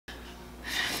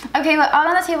Okay, but out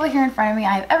on the table here in front of me,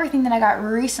 I have everything that I got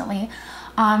recently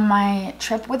on my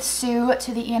trip with Sue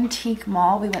to the antique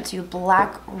mall. We went to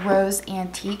Black Rose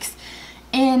Antiques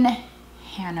in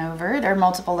Hanover. There are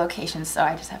multiple locations, so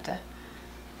I just have to,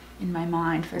 in my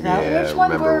mind, figure out which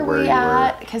one were we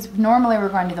at. Because normally we're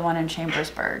going to the one in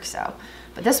Chambersburg, so.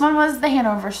 But this one was the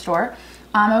Hanover store.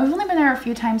 And we've only been there a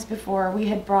few times before. We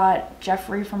had brought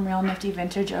Jeffrey from Real Nifty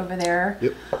Vintage over there.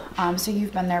 Yep. So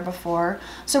you've been there before.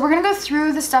 So we're going to go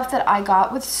through the stuff that I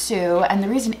got with Sue. And the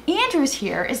reason Andrew's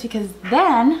here is because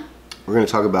then... we're going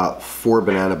to talk about 4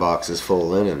 banana boxes full of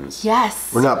linens.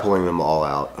 Yes. We're not pulling them all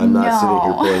out. I'm not sitting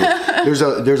here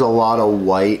pulling. There's a lot of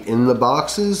white in the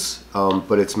boxes,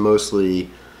 but it's mostly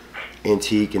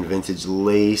antique and vintage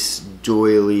lace,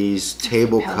 doilies,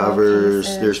 table covers.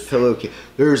 There's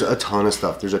there's a ton of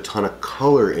stuff. There's a ton of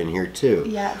color in here too.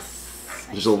 Yes.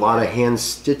 There's a lot of hand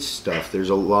stitched stuff. There's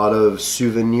a lot of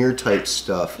souvenir type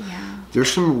stuff. Yeah.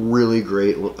 There's some really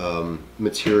great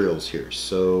materials here.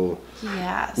 So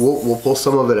yes, we'll pull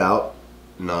some of it out,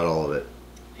 not all of it.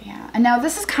 Yeah, and now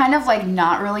this is kind of like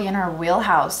not really in our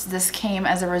wheelhouse. This came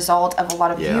as a result of a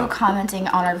lot of you commenting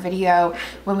on our video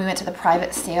when we went to the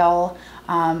private sale.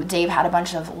 Dave had a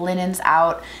bunch of linens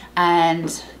out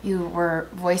and you were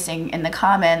voicing in the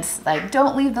comments like,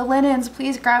 don't leave the linens,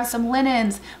 please grab some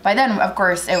linens. By then, of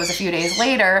course, it was a few days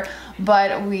later,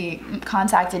 but we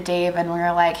contacted Dave and we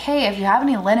were like, hey, if you have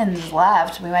any linens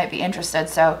left, we might be interested.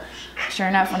 So sure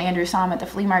enough, when Andrew saw him at the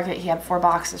flea market, he had 4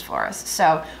 boxes for us.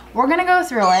 So we're gonna go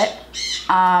through it.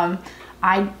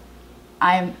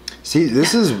 See,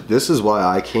 this is why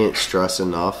I can't stress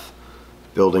enough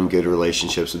building good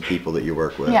relationships with people that you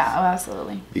work with. Yeah, oh,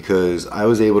 absolutely. Because I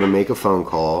was able to make a phone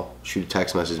call, shoot a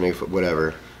text message, make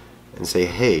whatever, and say,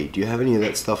 hey, do you have any of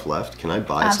that stuff left? Can I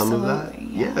buy some of that?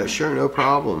 Yeah, sure, no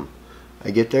problem.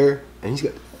 I get there, and he's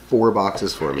got 4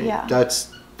 boxes for me. Yeah.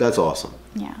 That's awesome.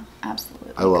 Yeah,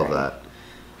 absolutely. I love that.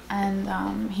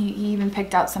 And he even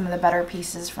picked out some of the better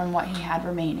pieces from what he had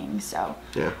remaining. So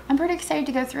yeah, I'm pretty excited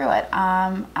to go through it.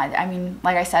 I mean,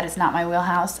 like I said, it's not my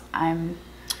wheelhouse.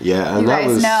 Yeah, and you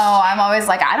guys know I'm always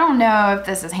like, I don't know if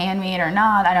this is handmade or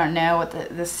not. I don't know what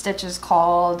the stitch is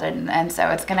called, and so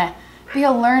it's gonna be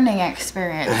a learning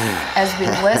experience as we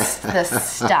list this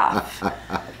stuff.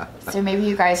 So maybe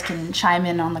you guys can chime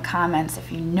in on the comments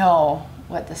if you know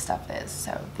what this stuff is,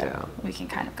 so that we can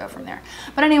kind of go from there.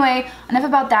 But anyway, enough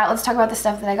about that. Let's talk about the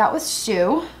stuff that I got with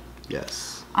Sue.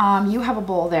 Yes. You have a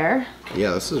bowl there.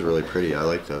 Yeah, this is really pretty. I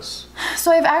like this.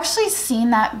 So I've actually seen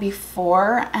that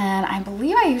before, and I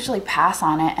believe I usually pass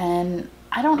on it, and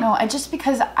I don't know, just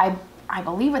because I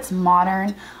believe it's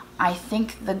modern. I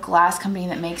think the glass company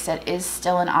that makes it is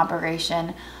still in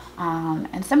operation.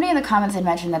 And somebody in the comments had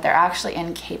mentioned that they're actually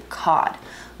in Cape Cod,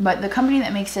 but the company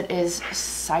that makes it is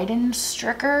Syden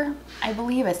Stricker, I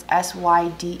believe. It's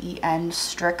S-Y-D-E-N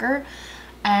Stricker.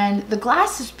 And the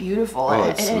glass is beautiful. Oh,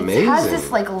 it's amazing. It has this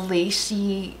like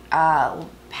lacy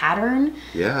pattern.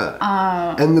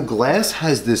 Yeah. And the glass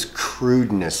has this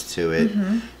crudeness to it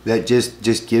that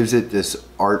just gives it this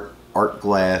art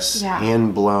glass,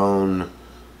 hand blown.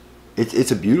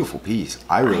 It's a beautiful piece.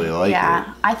 I really like it.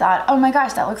 Yeah. I thought, oh my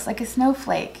gosh, that looks like a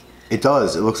snowflake. It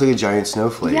does. It looks like a giant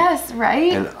snowflake. Yes,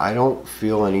 right? And I don't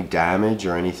feel any damage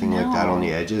or anything like that on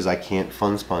the edges. I can't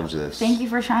fun sponge this. Thank you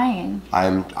for trying.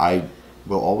 I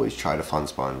will always try to fun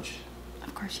sponge.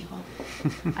 Of course you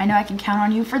will. I know I can count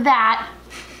on you for that.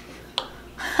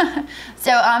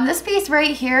 So this piece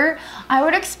right here, I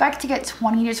would expect to get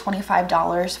 $20 to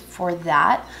 $25 for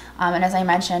that. And as I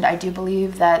mentioned, I do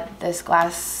believe that this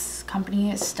glass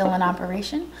company is still in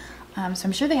operation. So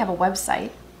I'm sure they have a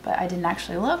website, but I didn't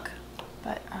actually look.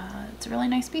 But it's a really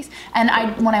nice piece. And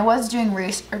when I was doing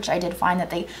research, I did find that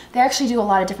they actually do a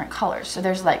lot of different colors. So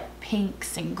there's like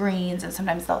pinks and greens, and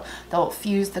sometimes they'll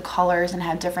fuse the colors and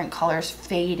have different colors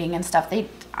fading and stuff.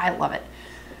 I love it.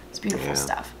 It's beautiful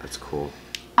stuff. That's cool.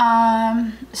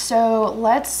 So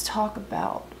let's talk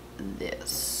about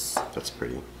this. That's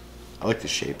pretty. I like the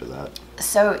shape of that.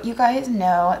 So you guys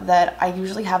know that I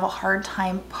usually have a hard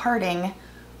time parting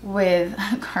with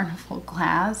carnival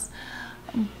glass.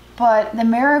 But the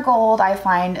marigold I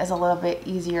find is a little bit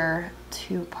easier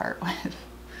to part with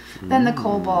than the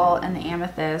cobalt and the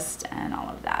amethyst and all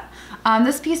of that.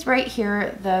 This piece right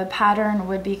here, the pattern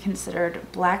would be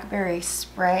considered blackberry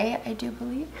spray, I do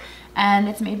believe. And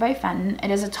it's made by Fenton.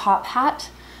 It is a top hat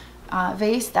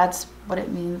vase. That's what it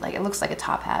means. Like, it looks like a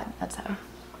top hat. That's how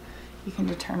you can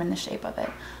determine the shape of it.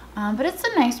 But it's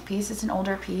a nice piece. It's an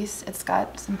older piece. It's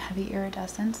got some heavy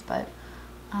iridescence, but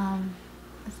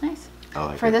it's nice.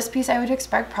 For this piece, I would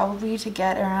expect probably to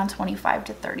get around 25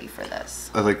 to 30 for this.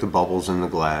 I like the bubbles in the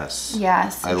glass.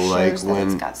 Yes, I like when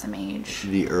it's got some age.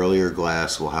 The earlier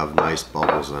glass will have nice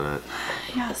bubbles in it.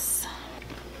 Yes.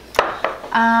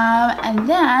 And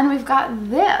then we've got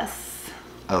this.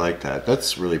 I like that.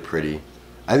 That's really pretty.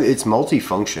 It's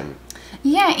multifunction.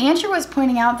 Yeah, Andrew was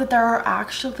pointing out that there are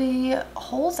actually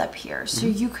holes up here, so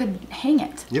you could hang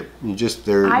it. Yep,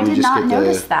 I did not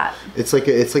notice that. It's like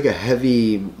a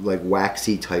heavy, like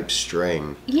waxy type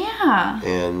string. Yeah.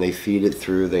 And they feed it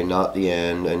through. They knot the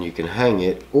end, and you can hang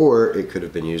it, or it could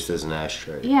have been used as an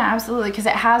ashtray. Yeah, absolutely, because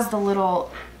it has the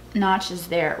little notches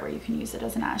there where you can use it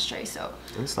as an ashtray. So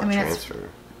it's not transfer.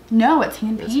 No, it's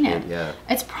hand painted. Yeah.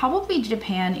 It's probably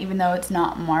Japan, even though it's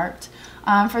not marked.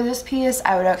 For this piece,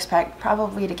 I would expect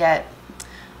probably to get,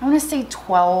 I want to say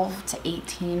 12 to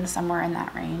 18, somewhere in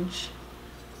that range.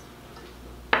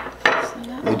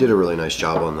 So they did a really nice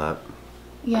job on that.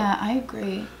 Yeah, I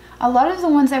agree. A lot of the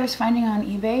ones I was finding on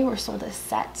eBay were sold as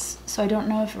sets, so I don't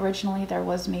know if originally there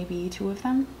was maybe 2 of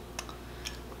them.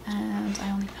 And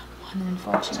I only found one,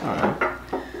 unfortunately. All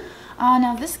right.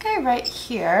 Now this guy right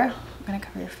here, I'm going to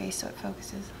cover your face so it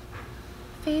focuses.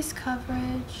 Face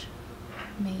coverage.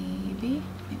 Maybe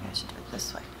I should do it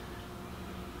this way.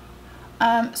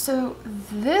 So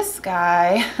this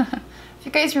guy, if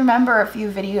you guys remember a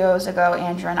few videos ago,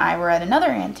 Andrew and I were at another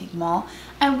antique mall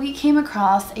and we came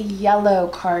across a yellow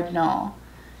cardinal.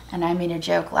 And I made a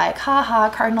joke like,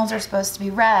 haha, cardinals are supposed to be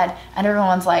red. And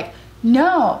everyone's like,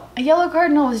 no, a yellow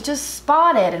cardinal was just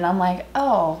spotted. And I'm like,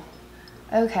 oh,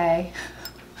 okay.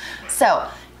 So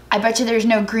I bet you there's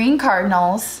no green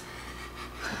cardinals.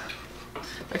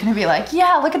 They're gonna be like,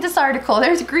 yeah, look at this article.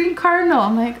 There's a green cardinal.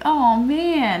 I'm like, oh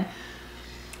man.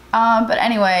 But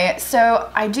anyway,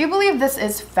 so I do believe this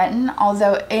is Fenton,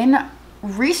 although in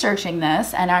researching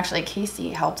this, and actually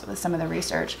Casey helped with some of the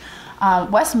research,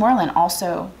 Westmoreland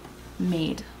also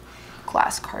made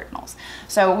glass cardinals.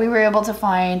 So we were able to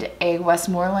find a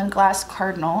Westmoreland glass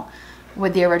cardinal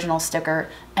with the original sticker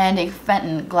and a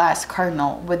Fenton glass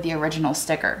cardinal with the original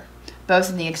sticker, both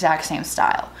in the exact same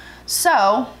style.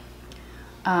 So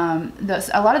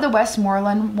a lot of the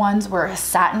Westmoreland ones were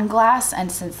satin glass,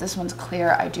 and since this one's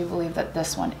clear, I do believe that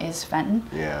this one is Fenton.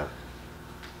 Yeah.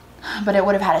 But it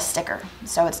would have had a sticker,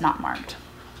 so it's not marked.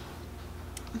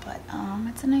 But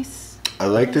it's a nice. I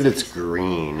like that it's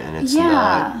green and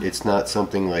it's not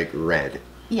something like red.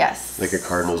 Yes. Like a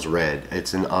cardinal's red.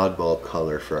 It's an oddball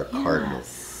color for a cardinal.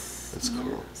 That's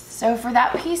cool. So for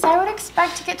that piece, I would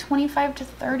expect to get 25 to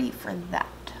 30 for that.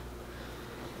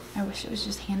 I wish it was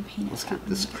just hand painted. Let's get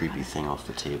this creepy thing off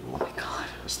the table. Oh my god.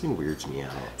 This thing weirds me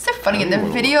out. So funny. In the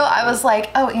video, I was like,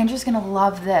 oh, Andrew's gonna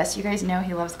love this. You guys know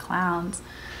he loves clowns.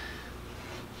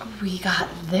 We got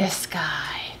this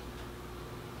guy.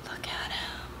 Look at him.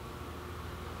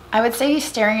 I would say he's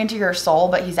staring into your soul,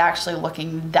 but he's actually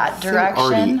looking that direction. He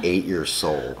already ate your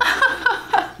soul.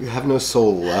 You have no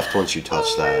soul left once you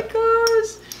touch that. Oh my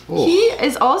gosh. Oh. He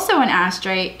is also an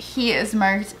ashtray. He is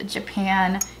marked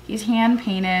Japan. He's hand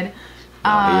painted.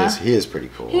 He is pretty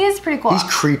cool. He is pretty cool. He's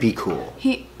creepy cool.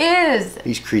 He is.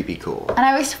 He's creepy cool. And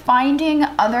I was finding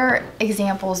other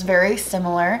examples very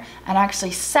similar, and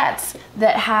actually sets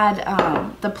that had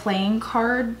the playing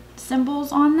card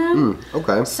symbols on them.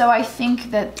 Okay. So I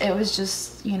think that it was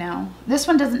just, you know, this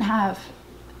one doesn't have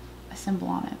a symbol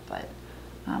on it, but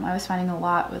I was finding a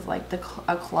lot with like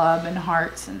a club and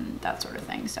hearts and that sort of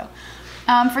thing. So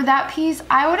for that piece,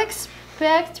 I would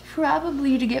expect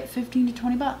probably to get 15 to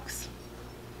 20 bucks.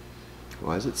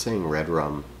 Why is it saying red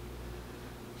rum?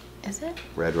 Is it?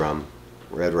 Red rum.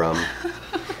 Red rum.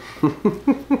 Like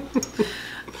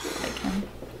him.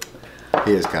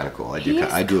 He is kind of cool. I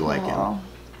do like him.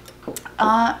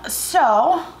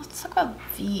 So let's talk about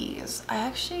these. I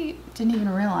actually didn't even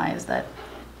realize that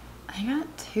I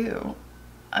got 2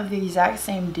 of the exact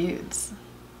same dudes.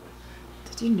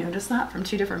 Did you notice that from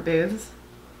 2 different booths?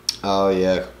 Oh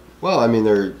yeah. Well, I mean,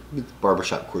 they're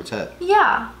barbershop quartet.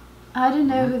 Yeah. I didn't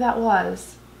know who that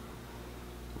was.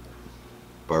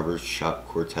 Barbershop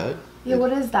quartet? Yeah,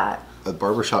 what is that? A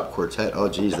barbershop quartet? Oh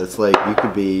geez, that's like, you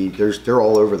could be, they're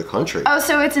all over the country. Oh,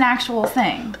 so it's an actual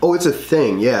thing? Oh, it's a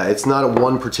thing, yeah. It's not a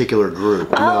one particular group.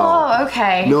 Oh, no.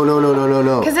 Okay.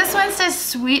 No. Because this one says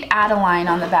Sweet Adeline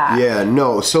on the back. Yeah,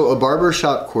 no. So a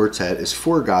barbershop quartet is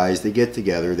 4 guys, they get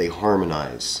together, they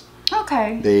harmonize.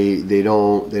 Okay. They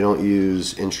don't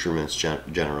use instruments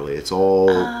generally. It's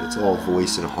all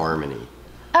voice and harmony.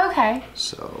 Okay.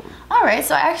 So. All right.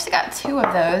 So I actually got 2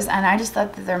 of those, and I just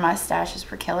thought that their mustaches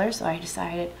were killer, so I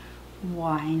decided,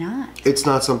 why not? It's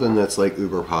not something that's like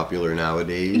uber popular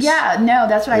nowadays. Yeah. No,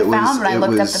 that's what I found when I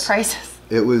looked up the prices.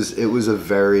 It was a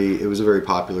very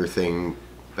popular thing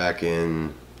back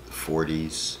in the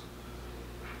 40s,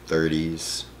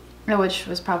 30s. Which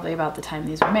was probably about the time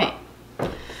these were made.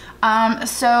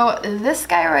 So this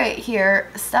guy right here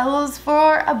sells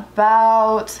for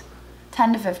about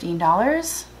 $10 to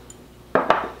 $15.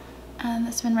 And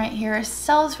this one right here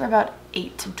sells for about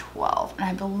 $8 to $12. And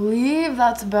I believe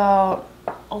that's about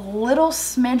a little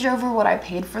smidge over what I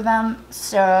paid for them.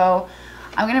 So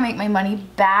I'm gonna make my money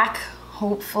back,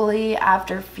 hopefully,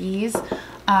 after fees.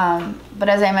 But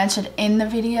as I mentioned in the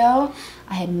video,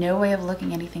 I had no way of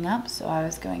looking anything up, so I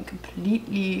was going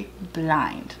completely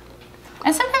blind.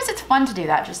 And sometimes it's fun to do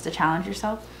that, just to challenge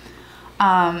yourself.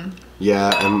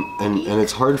 Yeah, and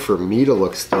it's hard for me to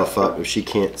look stuff up if she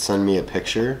can't send me a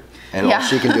picture. And all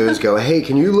she can do is go, hey,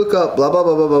 can you look up blah, blah,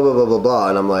 blah, blah, blah, blah, blah, blah, blah.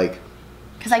 And I'm like...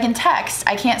 Because I can text,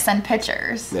 I can't send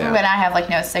pictures. Yeah. When I have like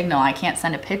no signal, I can't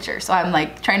send a picture. So I'm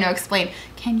like trying to explain,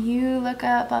 can you look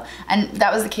up? And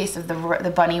that was the case of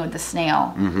the bunny with the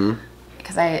snail. Mm-hmm.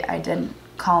 Because I didn't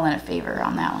call in a favor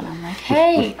on that one. I'm like,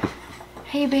 hey,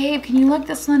 hey babe, can you look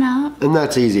this one up? And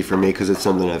that's easy for me because it's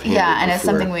something I've handled and before. It's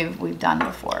something we've done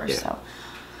before. Yeah. So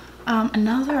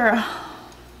another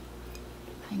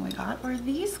thing we got were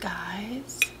these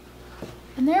guys.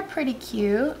 And they're pretty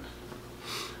cute.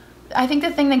 I think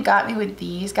the thing that got me with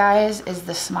these guys is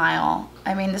the smile.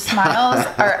 I mean, the smiles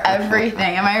are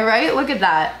everything. Am I right? Look at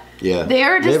that. Yeah. They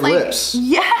are just they have like lips.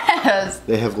 Yes.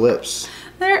 They have lips.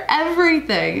 They're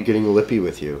everything. I'm getting lippy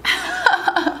with you.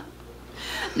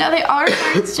 No, they are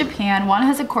towards Japan. One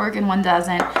has a cork and one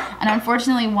doesn't. And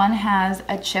unfortunately, one has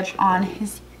a chip on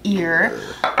his ear.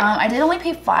 I did only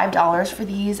pay $5 for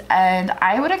these, and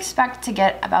I would expect to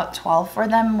get about 12 for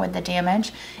them with the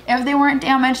damage. If they weren't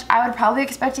damaged, I would probably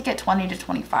expect to get 20 to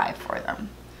 25 for them.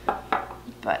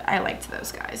 But I liked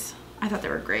those guys. I thought they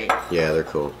were great. Yeah, they're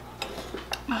cool.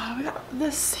 We got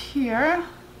this here.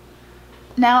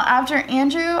 Now, after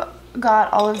Andrew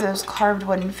got all of those carved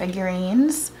wooden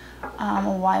figurines a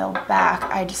while back,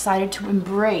 I decided to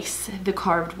embrace the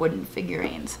carved wooden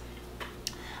figurines.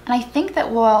 And I think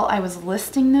that while I was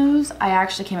listing those, I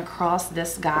actually came across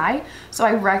this guy. So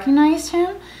I recognized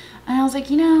him, and I was like,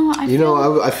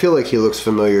 I feel like he looks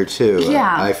familiar too.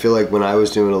 Yeah. I feel like when I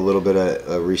was doing a little bit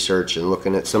of research and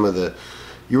looking at some of the,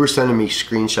 you were sending me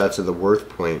screenshots of the worth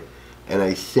point, and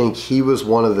I think he was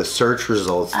one of the search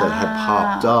results that had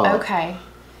popped up. Okay.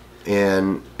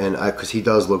 And because he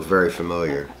does look very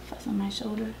familiar. Fuzz on my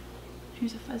shoulder.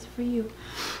 Here's a fuzz for you.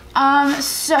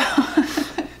 So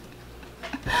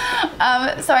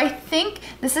I think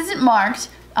this isn't marked,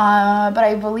 but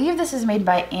I believe this is made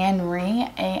by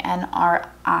Anri,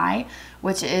 A-N-R-I,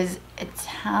 which is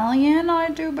Italian, I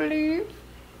do believe.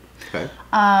 Okay.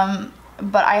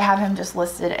 But I have him just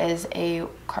listed as a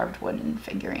carved wooden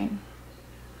figurine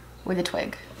with a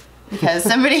twig. Because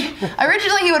somebody,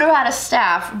 originally he would have had a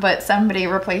staff, but somebody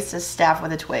replaced his staff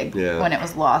with a twig when it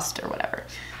was lost or whatever.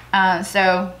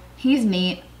 So he's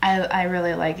neat. I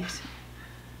really liked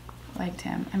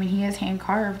him. I mean, he is hand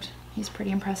carved. He's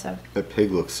pretty impressive. That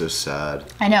pig looks so sad.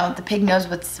 I know. The pig knows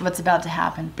what's about to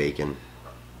happen. Bacon.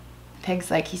 The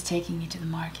pig's like, he's taking me to the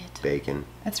market. Bacon.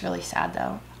 That's really sad,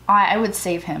 though. I would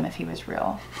save him if he was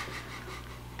real.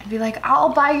 I'd be like, I'll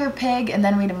buy your pig, and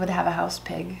then we would have a house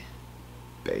pig.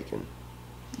 Bacon.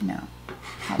 No.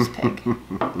 House pig.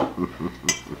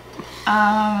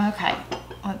 Okay.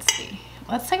 Let's see.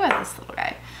 Let's talk about this little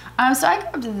guy. So I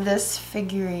grabbed this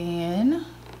figurine.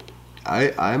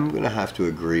 I'm gonna have to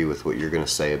agree with what you're gonna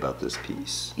say about this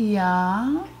piece.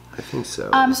 Yeah. I think so.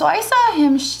 So I saw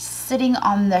him sitting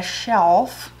on the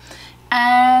shelf,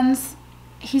 and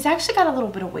he's actually got a little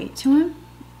bit of weight to him.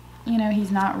 You know, he's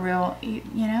not real, you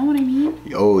know what I mean?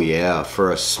 Oh yeah,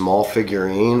 for a small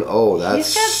figurine, oh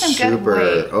that's he's got some super,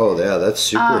 good weight. Oh yeah, that's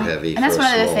super heavy. And that's for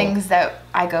one of the small. things that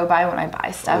I go by when I buy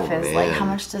stuff is like, man. how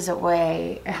much does it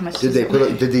weigh? How much Did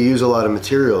they use a lot of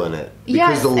material in it?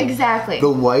 Yes, exactly. The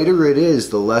lighter it is,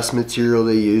 the less material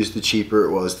they used, the cheaper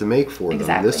it was to make for them.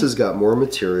 Exactly. This has got more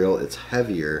material, it's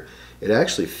heavier. It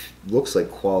actually looks like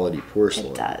quality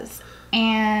porcelain. It does.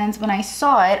 And when I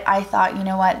saw it, I thought, you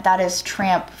know what, that is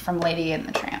Tramp from Lady and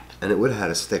the Tramp. And it would have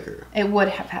had a sticker. It would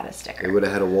have had a sticker. It would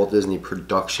have had a Walt Disney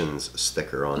Productions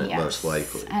sticker on it, most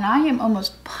likely. And I am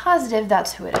almost positive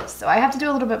that's who it is. So I have to do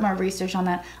a little bit more research on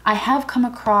that. I have come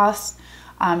across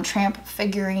Tramp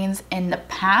figurines in the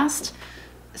past.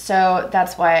 So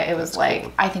that's why it was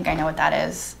cool. I think I know what that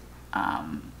is.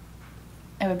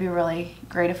 It would be really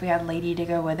great if we had Lady to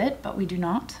go with it, but we do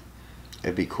not.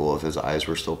 It'd be cool if his eyes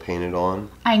were still painted on.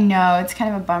 I know, it's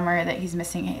kind of a bummer that he's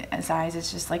missing his eyes.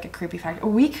 It's just like a creepy factor.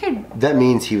 That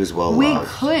means he was well loved. We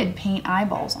could paint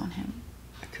eyeballs on him.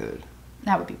 I could.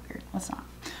 That would be weird. Let's not.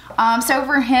 So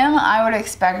for him, I would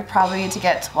expect probably to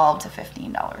get $12 to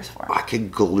 $15 for him. I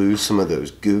could glue some of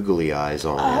those googly eyes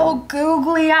on him. Oh,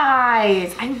 googly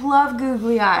eyes. I love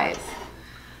googly eyes.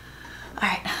 All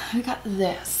right, we got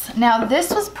this. Now,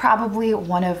 this was probably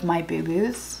one of my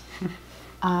boo-boos.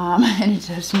 In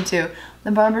addition to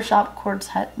the barbershop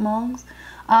quartet mugs.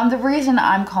 The reason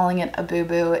I'm calling it a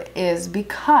boo-boo is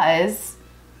because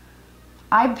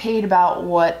I paid about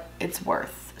what it's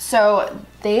worth. So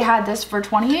they had this for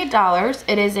 $28.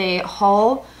 It is a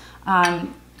Hull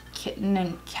kitten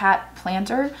and cat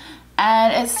planter.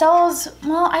 And it sells,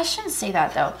 well, I shouldn't say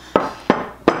that though.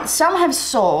 Some have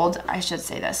sold, I should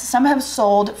say this, some have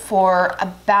sold for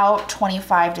about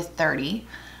 25 to 30.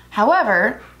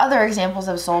 However, other examples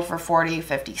have sold for 40,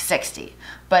 50, 60.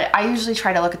 But I usually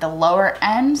try to look at the lower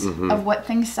end of what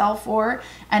things sell for.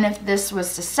 And if this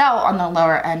was to sell on the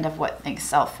lower end of what things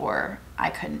sell for, I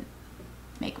couldn't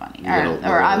make money.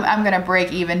 Or I'm going to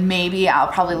break even. Maybe I'll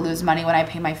probably lose money when I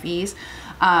pay my fees.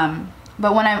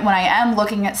 But when I am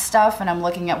looking at stuff and I'm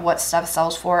looking at what stuff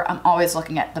sells for, I'm always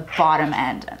looking at the bottom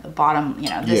end. The bottom, you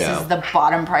know, this is the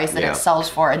bottom price that it sells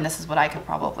for, and this is what I could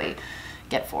probably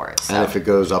get for it. So and if it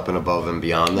goes up and above and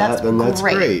beyond that, then that's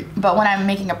great. But when I'm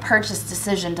making a purchase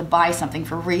decision to buy something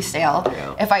for resale,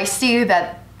 if I see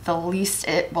that the least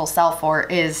it will sell for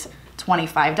is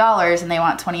 $25 and they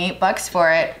want 28 bucks for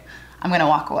it, I'm gonna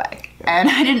walk away. And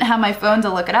I didn't have my phone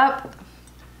to look it up,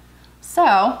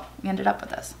 so we ended up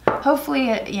with this. Hopefully,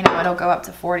 you know, it'll go up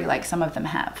to 40 like some of them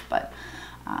have, but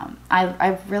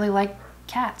I really like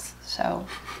cats, so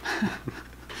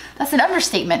that's an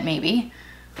understatement maybe.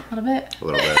 A little bit. A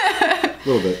little bit. A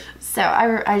little bit. So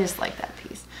I just like that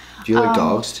piece. Do you like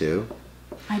dogs too?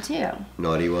 I do.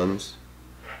 Naughty ones?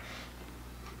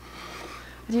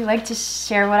 Would you like to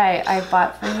share what I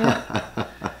bought for you?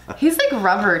 He's like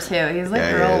rubber too. He's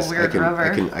like real weird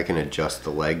rubber. I can adjust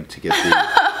the leg to get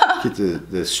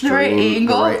the stream,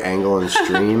 the right angle and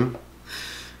stream.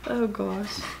 Oh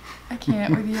gosh. I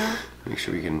can't with you. Make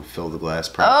sure we can fill the glass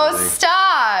properly. Oh,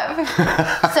 stop!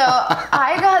 So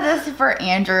I got this for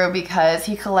Andrew because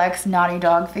he collects naughty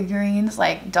dog figurines,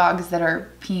 like dogs that are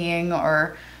peeing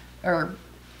or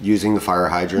using the fire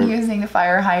hydrant. Using the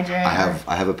fire hydrant.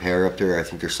 I have a pair up there. I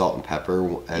think they're salt and pepper,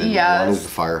 and yes. one is the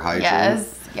fire hydrant.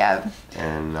 Yes. Yeah.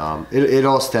 And it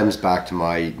all stems back to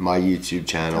my YouTube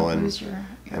channel and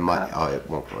my cup. It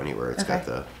won't go anywhere. It's got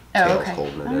the tail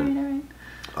holding it all in.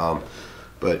 All right.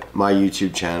 But my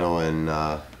YouTube channel and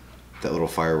that little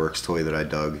fireworks toy that I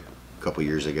dug a couple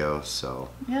years ago.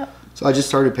 So so I just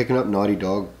started picking up naughty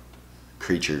dog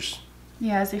creatures.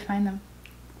 Yeah, as we find them.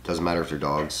 Doesn't matter if they're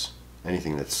dogs.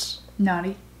 Anything that's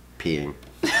naughty. Peeing.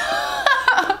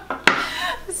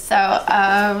 So,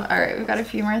 all right, we've got a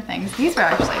few more things. These were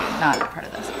actually not part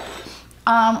of this.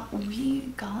 We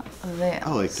got this.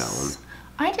 I like that one.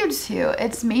 I do too.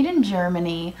 It's made in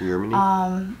Germany.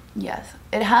 Germany? Yes.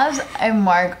 It has a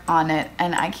mark on it,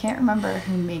 and I can't remember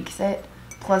who makes it.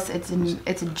 Plus, it's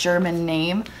a German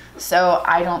name, so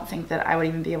I don't think that I would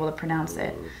even be able to pronounce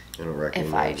it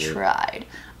if I tried.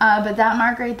 But that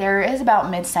mark right there is about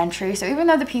mid-century. So even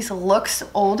though the piece looks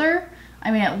older,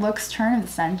 I mean, it looks turn of the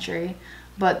century,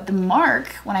 but the mark,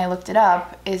 when I looked it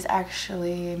up, is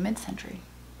actually mid-century.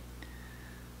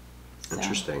 So,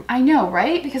 interesting. I know,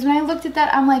 right? Because when I looked at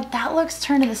that, I'm like, that looks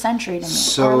turn of the century to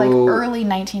me, or like early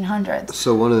 1900s.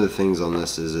 So one of the things on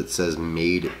this is it says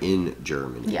made in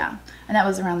Germany. Yeah, and that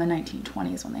was around the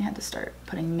 1920s when they had to start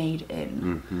putting made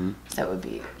in. So it would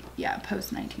be, yeah,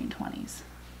 post 1920s.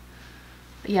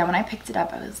 But yeah, when I picked it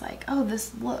up, I was like, oh,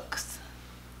 this looks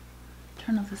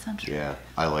turn of the century. Yeah,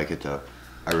 I like it though.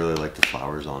 I really like the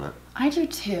flowers on it. I do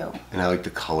too. And I like the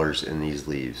colors in these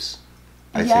leaves.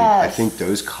 I think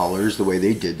those colors, the way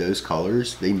they did those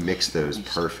colors, they mixed those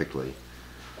perfectly.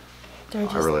 I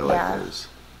really like those.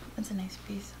 That's a nice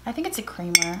piece. I think it's a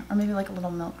creamer, or maybe like a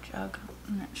little milk jug.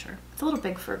 I'm not sure. It's a little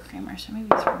big for a creamer, so maybe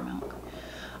it's for milk.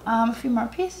 A few more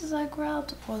pieces I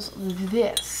grabbed was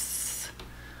this.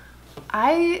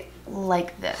 I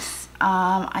like this.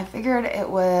 I figured it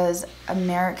was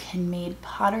American-made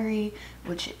pottery,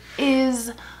 which it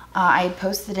is. I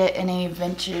posted it in a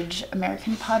vintage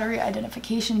American pottery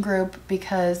identification group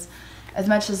because as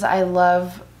much as I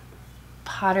love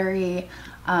pottery,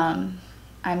 I'm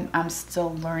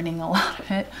still learning a lot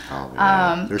of it. Oh,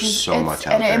 yeah. There's so much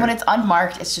out there. And when it's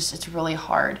unmarked, it's really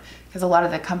hard because a lot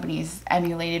of the companies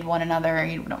emulated one another,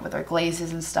 you know, with their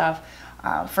glazes and stuff.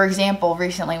 For example,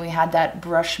 recently we had that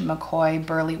Brush McCoy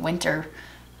Burley Winter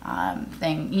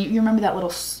thing. You remember that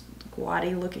little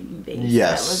squatty looking base.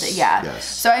 Yes. That was it. Yeah. Yes.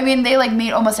 So I mean, they like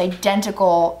made almost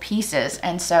identical pieces,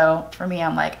 and so for me,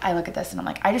 I'm like, I look at this and I'm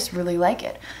like, I just really like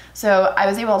it. So I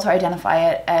was able to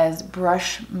identify it as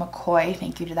Brush McCoy.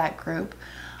 Thank you to that group.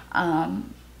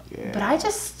 But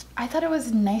I thought it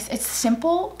was nice. It's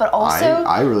simple, but also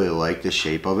I really like the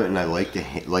shape of it, and I like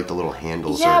the little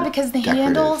handles. Yeah, because the decorative.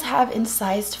 handles have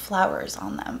incised flowers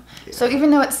on them. Yeah. So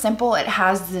even though it's simple, it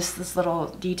has this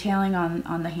little detailing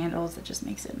on the handles that just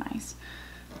makes it nice.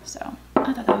 So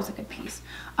I thought that was a good piece.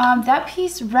 That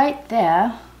piece right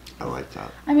there, I like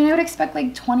that. I mean, I would expect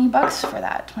like 20 bucks for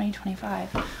that, 20,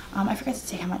 25. I forgot to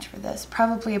say how much for this.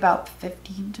 Probably about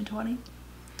 15 to 20.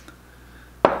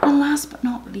 And last but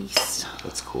not least.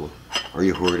 That's cool. Are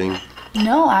you hoarding?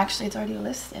 No, actually, it's already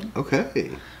listed.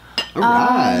 Okay. All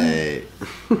right.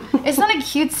 It's not a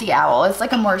cutesy owl. It's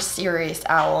like a more serious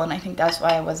owl, and I think that's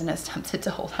why I wasn't as tempted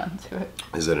to hold on to it.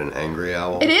 Is it an angry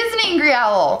owl? It is an angry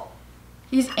owl.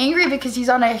 He's angry because he's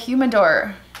on a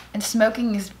humidor, and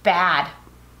smoking is bad.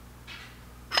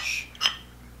 Shh.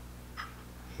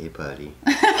 Hey, buddy.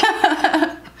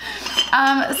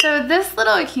 So this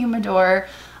little humidor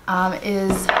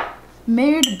is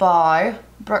made by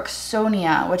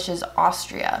Bruxonia, which is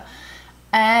Austria.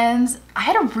 And I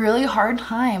had a really hard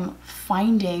time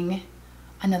finding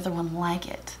another one like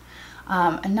it.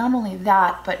 And not only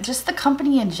that, but just the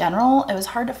company in general, it was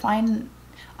hard to find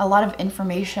a lot of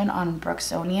information on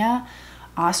Bruxonia,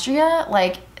 Austria.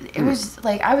 Like, it was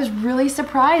like, I was really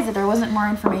surprised that there wasn't more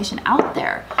information out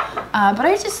there. But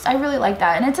I really like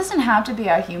that. And it doesn't have to be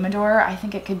a humidor. I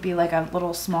think it could be like a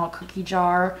little small cookie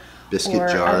jar. Biscuit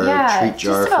jar, treat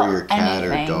jar for your cat or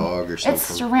dog or something. It's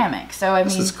ceramic, so I mean...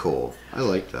 This is cool. I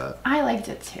like that. I liked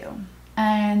it too.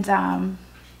 And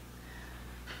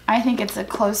I think it's a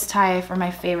close tie for my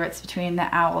favorites between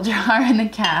the owl jar and the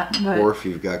cat. But... Or if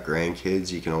you've got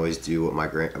grandkids, you can always do what my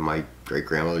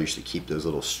great-grandmother used to keep, those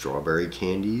little strawberry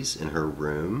candies in her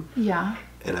room. Yeah.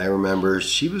 And I remember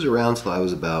she was around till I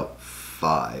was about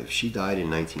 5. She died in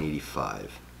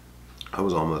 1985. I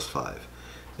was almost 5.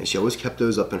 And she always kept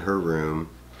those up in her room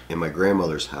in my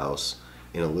grandmother's house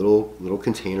in a little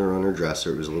container on her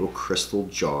dresser. It was a little crystal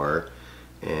jar,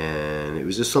 and it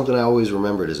was just something I always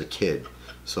remembered as a kid.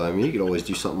 So I mean, you could always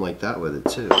do something like that with it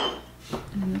too.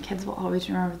 And then the kids will always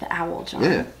remember the owl jar.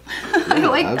 Yeah, I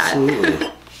like absolutely.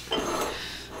 that.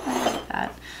 I like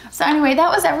that. So anyway, that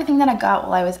was everything that I got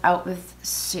while I was out with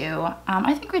Sue.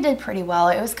 I think we did pretty well.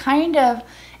 It was kind of,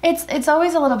 it's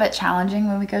always a little bit challenging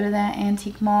when we go to the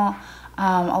antique mall.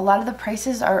 A lot of the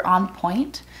prices are on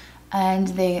point, and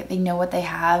they know what they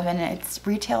have, and it's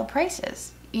retail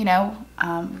prices. You know,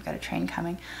 we've got a train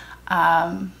coming.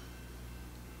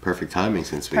 Perfect timing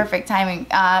since we... Perfect timing.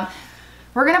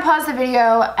 We're gonna pause the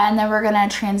video, and then we're gonna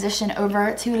transition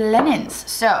over to linens.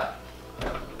 So,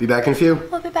 be back in a few.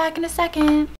 We'll be back in a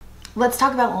second. Let's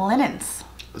talk about linens.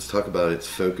 Let's talk about it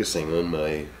focusing on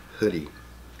my hoodie.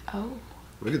 Oh.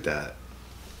 Look at that.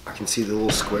 I can see the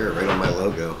little square right on my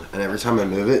logo, and every time I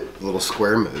move it, the little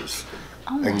square moves.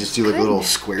 Oh, I can just do like a little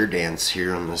square dance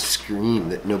here on the screen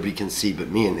that nobody can see but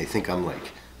me, and they think I'm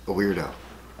like a weirdo.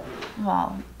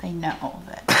 Well, they know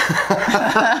that.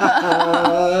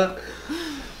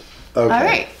 Okay. All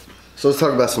right. So let's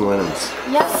talk about some linens.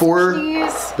 Yes, 4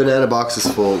 please. banana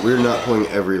boxes full. We're not pulling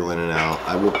every linen out.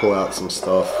 I will pull out some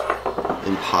stuff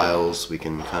in piles. We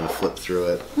can kind of flip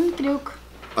through it. Okey-doke.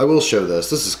 I will show this.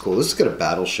 This is cool. This has got a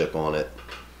battleship on it.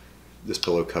 This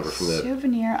pillow cover from the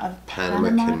souvenir of Panama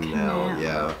Canal.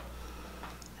 Yeah.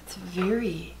 That's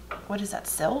very, what is that,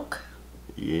 silk?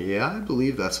 Yeah, I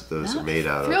believe that's what those are made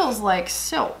out of. Feels like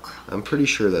silk. I'm pretty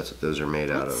sure that's what those are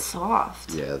made out of.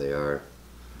 Soft. Yeah, they are.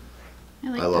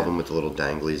 I love them with the little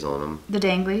danglies on them. The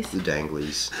danglies? The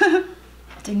danglies.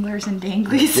 Dinglers and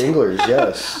danglies. Dinglers,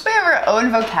 yes. We have our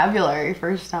own vocabulary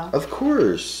first off. Of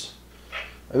course.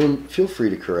 I mean, feel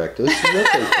free to correct us.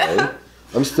 That's okay.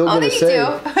 I'm still gonna say.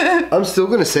 I'm still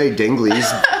gonna say dinglies,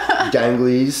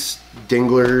 danglies,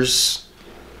 dinglers,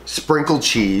 sprinkled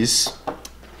cheese.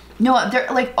 No, they're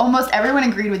like almost everyone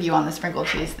agreed with you on the sprinkled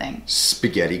cheese thing.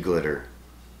 Spaghetti glitter.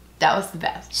 That was the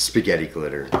best. Spaghetti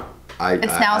glitter.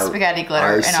 It's now spaghetti glitter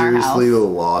in our house. I seriously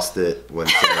lost it when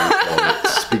someone called it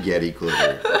spaghetti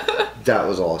glitter. That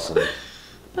was awesome.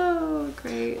 Oh,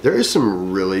 great. There is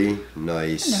some really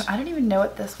nice... I don't even know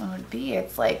what this one would be.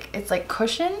 It's like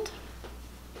cushioned.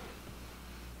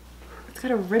 It's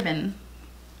got a ribbon.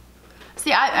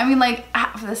 See, I mean, like,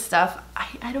 half of this stuff,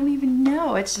 I don't even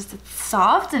know. It's just, it's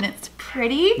soft and it's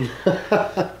pretty.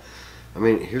 I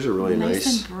mean, here's a really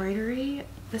nice embroidery.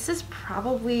 This is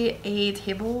probably a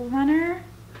table runner.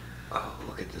 Oh,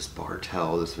 look at this bar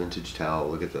towel, this vintage towel.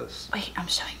 Look at this. Wait, I'm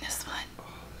showing this one. Oh,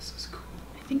 this is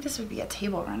think this would be a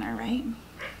table runner, right?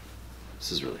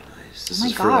 This is really nice. This Oh my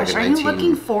is for like gosh, a are you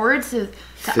looking forward to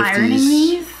ironing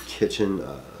these? Kitchen,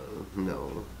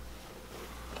 no.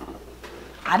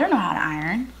 I don't know how to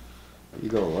iron. You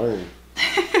gonna learn.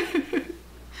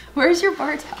 Where's your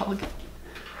bar towel?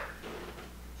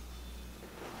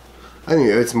 I think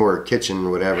it's more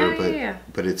kitchen, whatever, Yeah.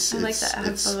 but it's like that. It has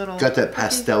it's a little got that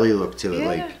pastel-y look to it, Yeah.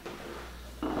 like.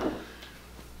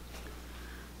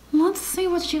 Let's see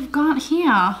what you've got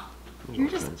here. You're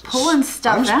just pulling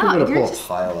stuff I'm just out. gonna You're pull just... a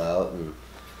pile out and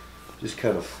just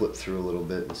kind of flip through a little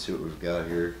bit and see what we've got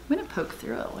here. I'm gonna poke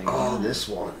through it. Like Oh, this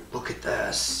one. Look at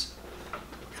this. Look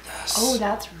at this. Oh,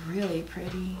 that's really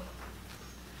pretty.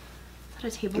 Is that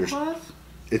a tablecloth?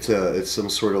 It's some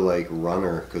sort of like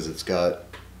runner because it's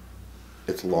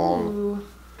long. Ooh.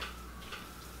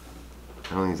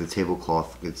 I don't think it's a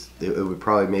tablecloth. It would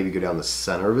probably maybe go down the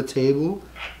center of a table.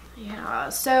 Yeah,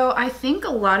 so I think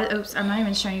a lot of, oops, I'm not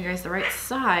even showing you guys the right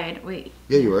side. Wait.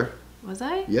 Yeah, you were. Was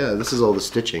I? Yeah, this is all the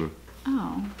stitching.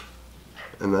 Oh.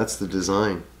 And that's the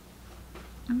design.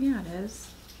 Oh, yeah, it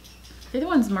is. The other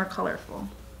one's more colorful.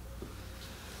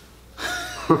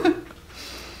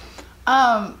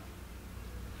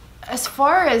 As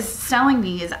far as selling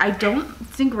these, I don't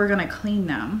think we're gonna clean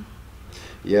them.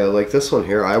 Yeah, like this one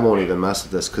here, I won't even mess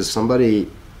with this because somebody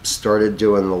started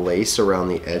doing the lace around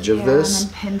the edge of this.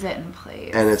 And then pins it in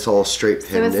place. And it's all straight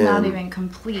pinned in. So it's not even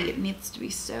complete. It needs to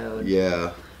be sewed.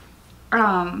 Yeah.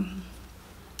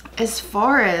 As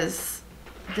far as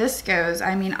this goes,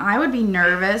 I mean, I would be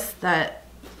nervous that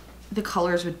the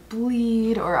colors would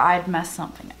bleed or I'd mess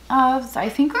something up. So I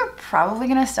think we're probably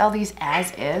gonna sell these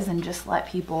as is and just let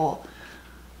people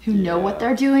who know what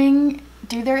they're doing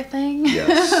do their thing.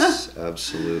 Yes,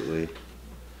 absolutely.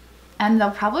 And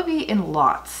they'll probably be in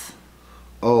lots.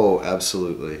 Oh,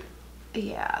 absolutely.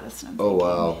 Yeah, that's what I'm Oh, thinking.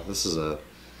 wow. This is a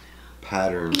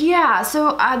pattern. Yeah,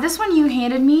 so this one you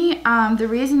handed me, the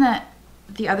reason that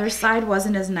the other side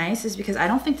wasn't as nice is because I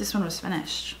don't think this one was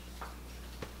finished.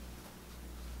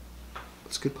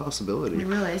 It's a good possibility. I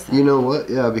realized that. You know what?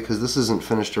 Yeah, because this isn't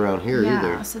finished around here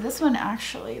either. Yeah, so this one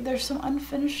actually, there's some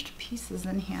unfinished pieces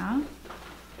in here.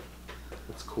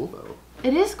 That's cool though.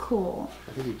 It is cool.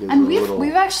 I think it gives And it a little...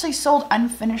 we've actually sold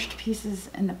unfinished pieces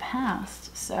in the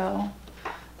past, so.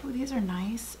 Oh, these are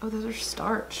nice. Oh, those are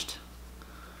starched.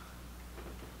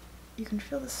 You can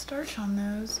feel the starch on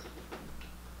those.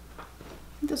 I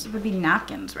think those would be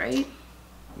napkins, right?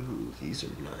 Ooh, these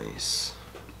are nice.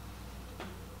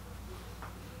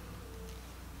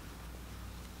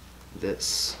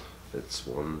 It's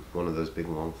one of those big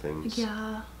long things.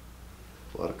 Yeah.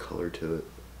 A lot of color to it.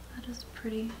 That is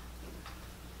pretty.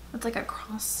 It's like a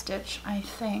cross stitch, I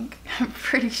think. I'm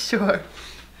pretty sure.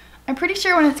 I'm pretty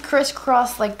sure when it's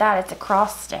crisscross like that, it's a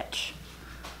cross stitch.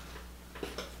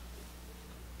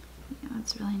 Yeah,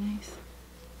 that's really nice.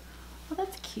 Oh,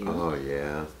 that's cute. Oh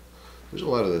yeah. There's a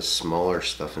lot of the smaller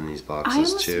stuff in these boxes I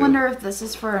almost too. wonder if this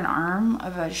is for an arm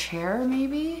of a chair,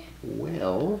 maybe?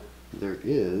 Well, there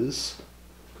is.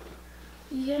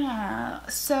 Yeah,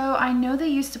 so I know they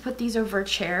used to put these over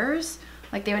chairs.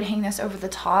 Like they would hang this over the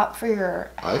top for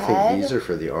your head. I think these are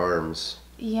for the arms.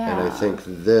 Yeah. And I think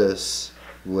this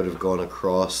would have gone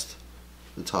across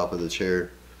the top of the chair.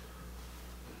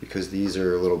 Because these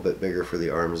are a little bit bigger for the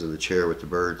arms of the chair with the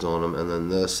birds on them. And then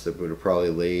this, that would have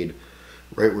probably laid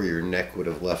right where your neck would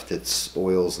have left its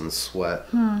oils and sweat.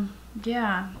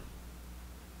 Yeah.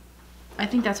 I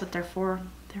think that's what they're for.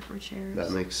 They're for chairs.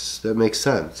 That makes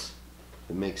sense.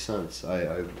 It makes sense.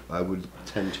 I would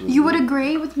tend to agree. You would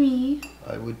agree with me.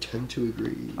 I would tend to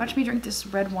agree. Watch me drink this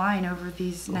red wine over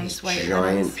these nice white giant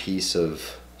linens. piece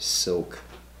of silk.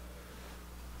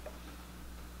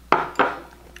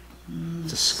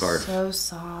 It's a scarf. So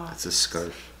soft. It's a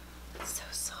scarf. It's so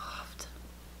soft.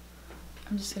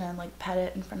 I'm just gonna like pet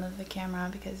it in front of the camera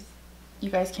because you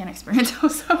guys can't experience how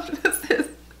soft this is.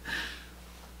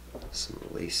 Some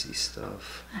lacy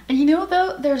stuff. And you know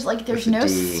though, there's no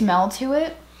D. smell to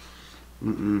it.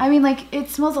 Mm-mm. I mean, like it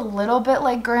smells a little bit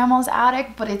like grandma's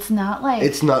attic, but it's not like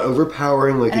It's not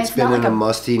overpowering like and it's been not in like a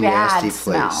musty, bad nasty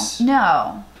smell. place. No.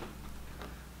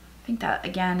 I think that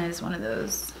again is one of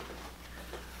those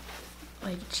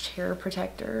like chair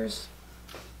protectors.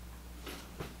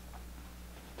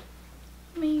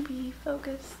 Maybe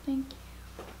focus. Thank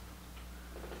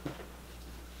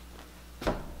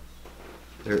you.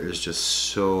 There is just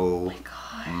so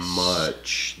Gosh.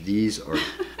 much. These are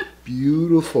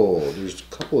beautiful. There's a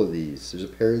couple of these. There's a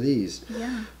pair of these.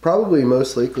 Yeah. Probably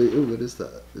most likely. Ooh, what is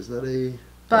that? Is that a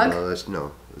Bug?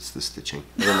 No, it's the stitching.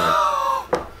 Never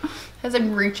mind. As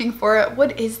I'm reaching for it,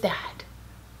 what is that?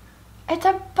 It's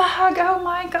a bug. Oh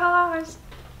my gosh.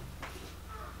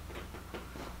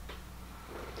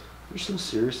 There's some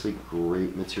seriously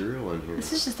great material in here.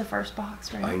 This is just the first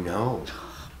box, right? I know.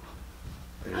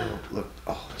 I know. Look,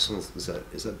 oh, this one's,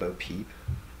 is that Bo Peep?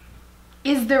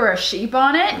 Is there a sheep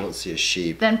on it? I don't see a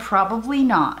sheep. Then probably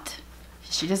not.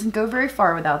 She doesn't go very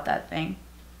far without that thing.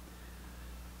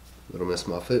 Little Miss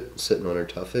Muffet sitting on her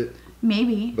tuffet.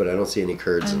 Maybe. But I don't see any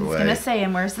curds in the way. I was gonna say,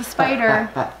 and where's the spider?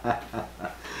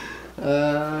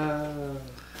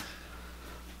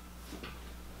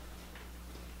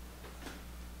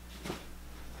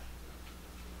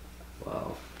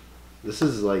 Wow. This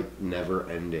is like never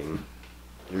ending.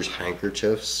 There's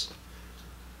handkerchiefs.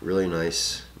 Really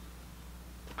nice.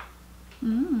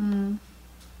 Mmm.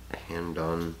 Hand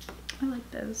done. I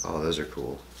like those. Oh, those are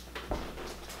cool.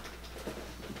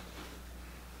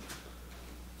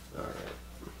 Alright.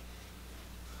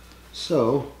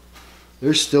 So,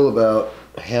 there's still about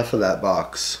half of that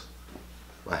box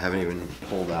I haven't even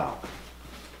pulled out.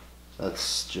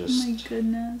 That's just... Oh my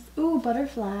goodness. Ooh,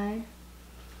 butterfly.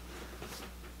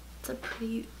 It's a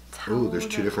pretty towel. Ooh, there's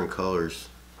two different colors.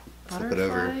 Flip it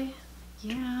over. Butterfly?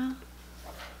 Yeah.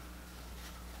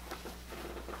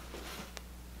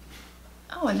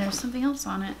 Oh, and there's something else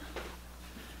on it.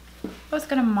 Oh, it's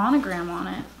got a monogram on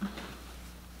it.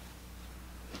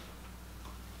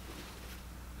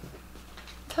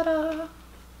 Ta-da!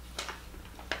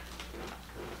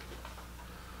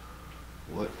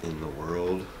 What in the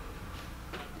world?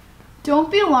 Don't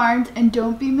be alarmed and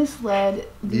don't be misled.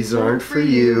 These aren't for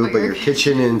you, but your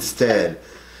kitchen instead.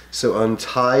 So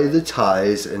untie the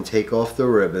ties and take off the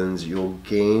ribbons. You'll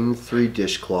gain 3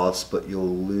 dishcloths, but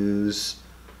you'll lose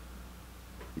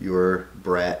your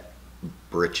brat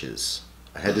britches.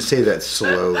 I had to say that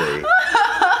slowly.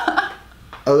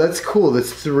 Oh, that's cool.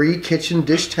 That's 3 kitchen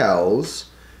dish towels,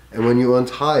 and when you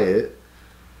untie it,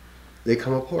 they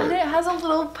come apart. And it has a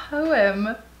little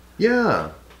poem.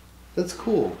 Yeah, that's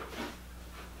cool.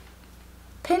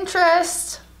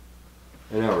 Pinterest.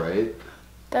 I know, right?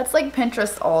 That's like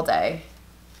Pinterest all day.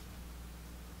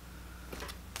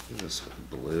 This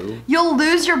blue. You'll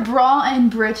lose your bra and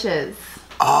britches.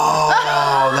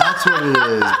 Oh, that's what it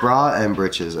is. Bra and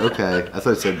britches. Okay. I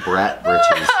thought it said brat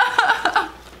britches.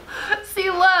 See,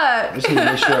 look. I just need to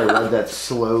make sure I read that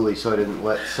slowly so I didn't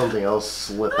let something else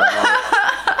slip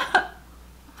out.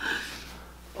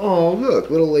 Oh, look.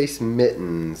 Little lace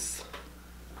mittens.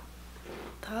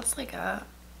 That's like a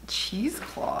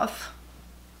cheesecloth.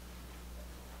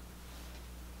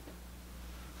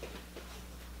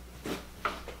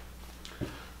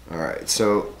 Alright,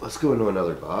 so let's go into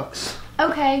another box.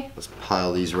 Okay. Let's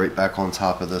pile these right back on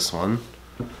top of this one.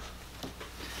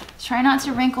 Try not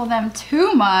to wrinkle them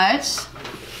too much.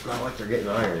 Not like they're getting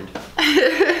ironed.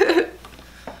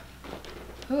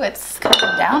 Ooh, it's coming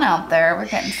down out there. We're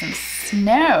getting some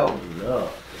snow. No.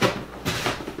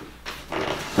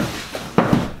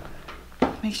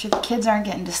 Make sure the kids aren't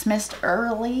getting dismissed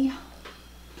early.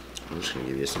 I'm just going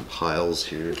to give you some piles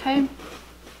here. Okay.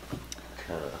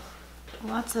 Kinda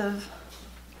Lots of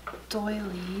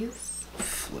doilies.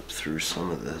 flip through some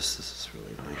of this. This is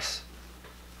really nice.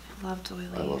 I love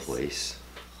doilies. I love lace.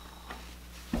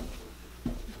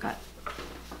 We've got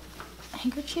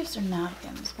handkerchiefs or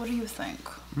napkins. What do you think?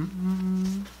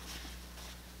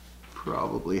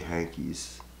 Probably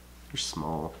hankies. They're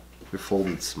small. They're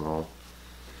folded small.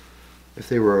 If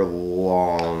they were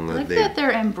long, I like that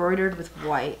they're embroidered with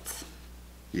white.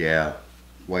 Yeah,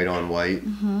 white on white.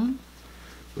 Mm-hmm.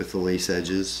 With the lace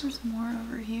edges. There's more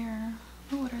over here.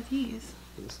 Oh, what are these?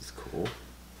 This is cool.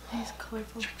 These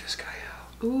colorful. Check this guy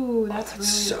out. Ooh, that's really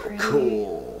so pretty.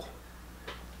 cool.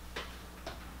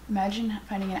 Imagine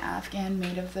finding an Afghan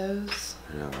made of those.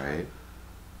 I know, right?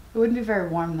 It wouldn't be very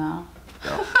warm though.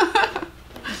 No.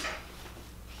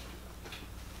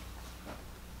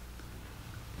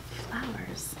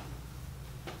 Flowers.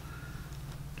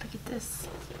 Look at this.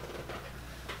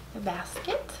 The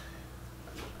basket.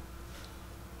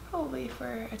 Probably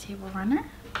for a table runner.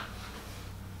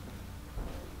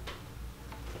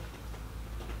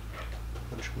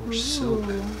 Much more silk.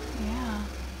 Yeah.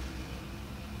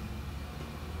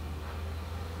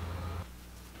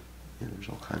 Yeah, there's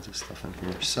all kinds of stuff in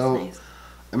here. So, Nice.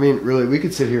 I mean, really, we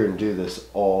could sit here and do this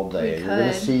all day. We And you're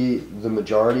going to could. see the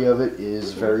majority of it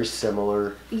is very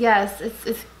similar. Yes,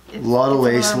 it's A lot of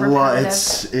lace, little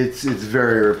repetitive. it's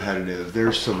very repetitive.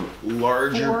 There's some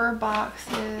larger 4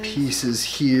 boxes. pieces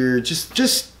here.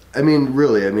 Just I mean,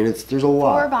 really, I mean, there's a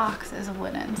lot. 4 boxes of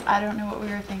linens. I don't know what we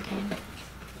were thinking.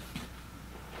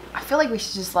 I feel like we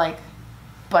should just like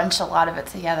bunch a lot of it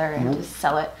together and just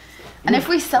sell it. And if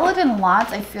we sell it in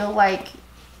lots, I feel like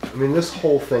I mean, this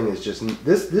whole thing is just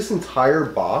this entire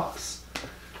box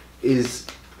is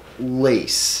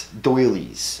lace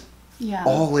doilies. Yeah.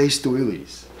 All lace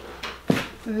doilies.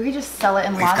 We could just sell it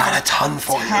in We've lots. got a ton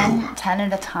for you. 10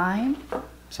 at a time.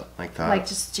 Something like that. Like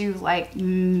just do like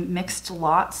mixed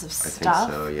lots of stuff. I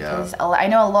think so, yeah. Because I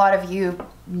know a lot of you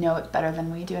know it better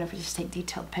than we do, and if we just take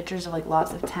detailed pictures of like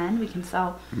lots of 10, we can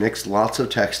sell. Mix lots of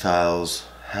textiles.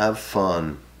 Have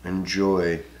fun.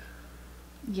 Enjoy.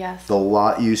 Yes. The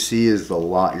lot you see is the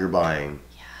lot you're buying.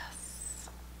 Yes.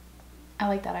 I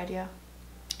like that idea.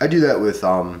 I do that with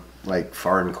like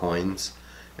foreign coins.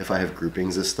 If I have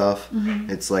groupings of stuff,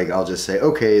 it's like I'll just say,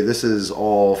 okay, this is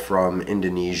all from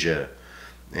Indonesia,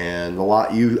 and the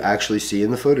lot you actually see in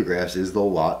the photographs is the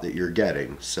lot that you're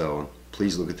getting. So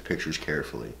please look at the pictures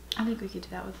carefully. I think we could do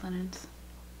that with linens.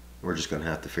 We're just gonna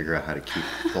have to figure out how to keep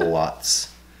the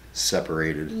lots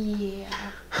separated. Yeah.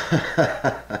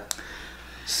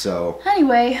 So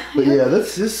anyway, but yeah,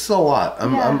 this is a lot.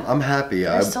 I'm happy.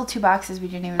 There's still 2 boxes we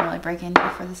didn't even really break into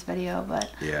for this video, but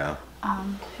yeah.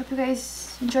 Hope you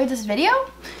guys enjoyed this video,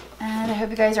 and I hope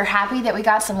you guys are happy that we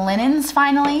got some linens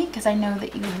finally, because I know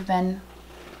that you've been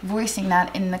voicing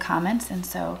that in the comments, and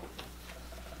so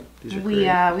we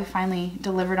finally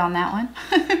delivered on that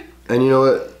one. And you know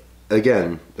what?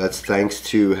 Again, that's thanks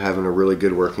to having a really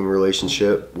good working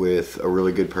relationship with a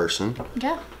really good person.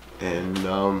 Yeah.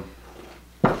 And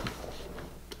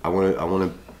I want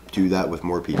to do that with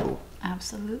more people.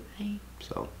 Absolutely.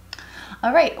 So.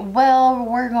 All right. Well,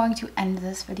 we're going to end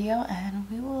this video, and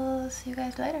we will see you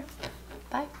guys later.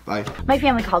 Bye. Bye. My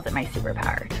family calls it my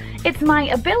superpower. It's my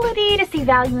ability to see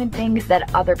value in things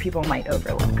that other people might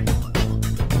overlook.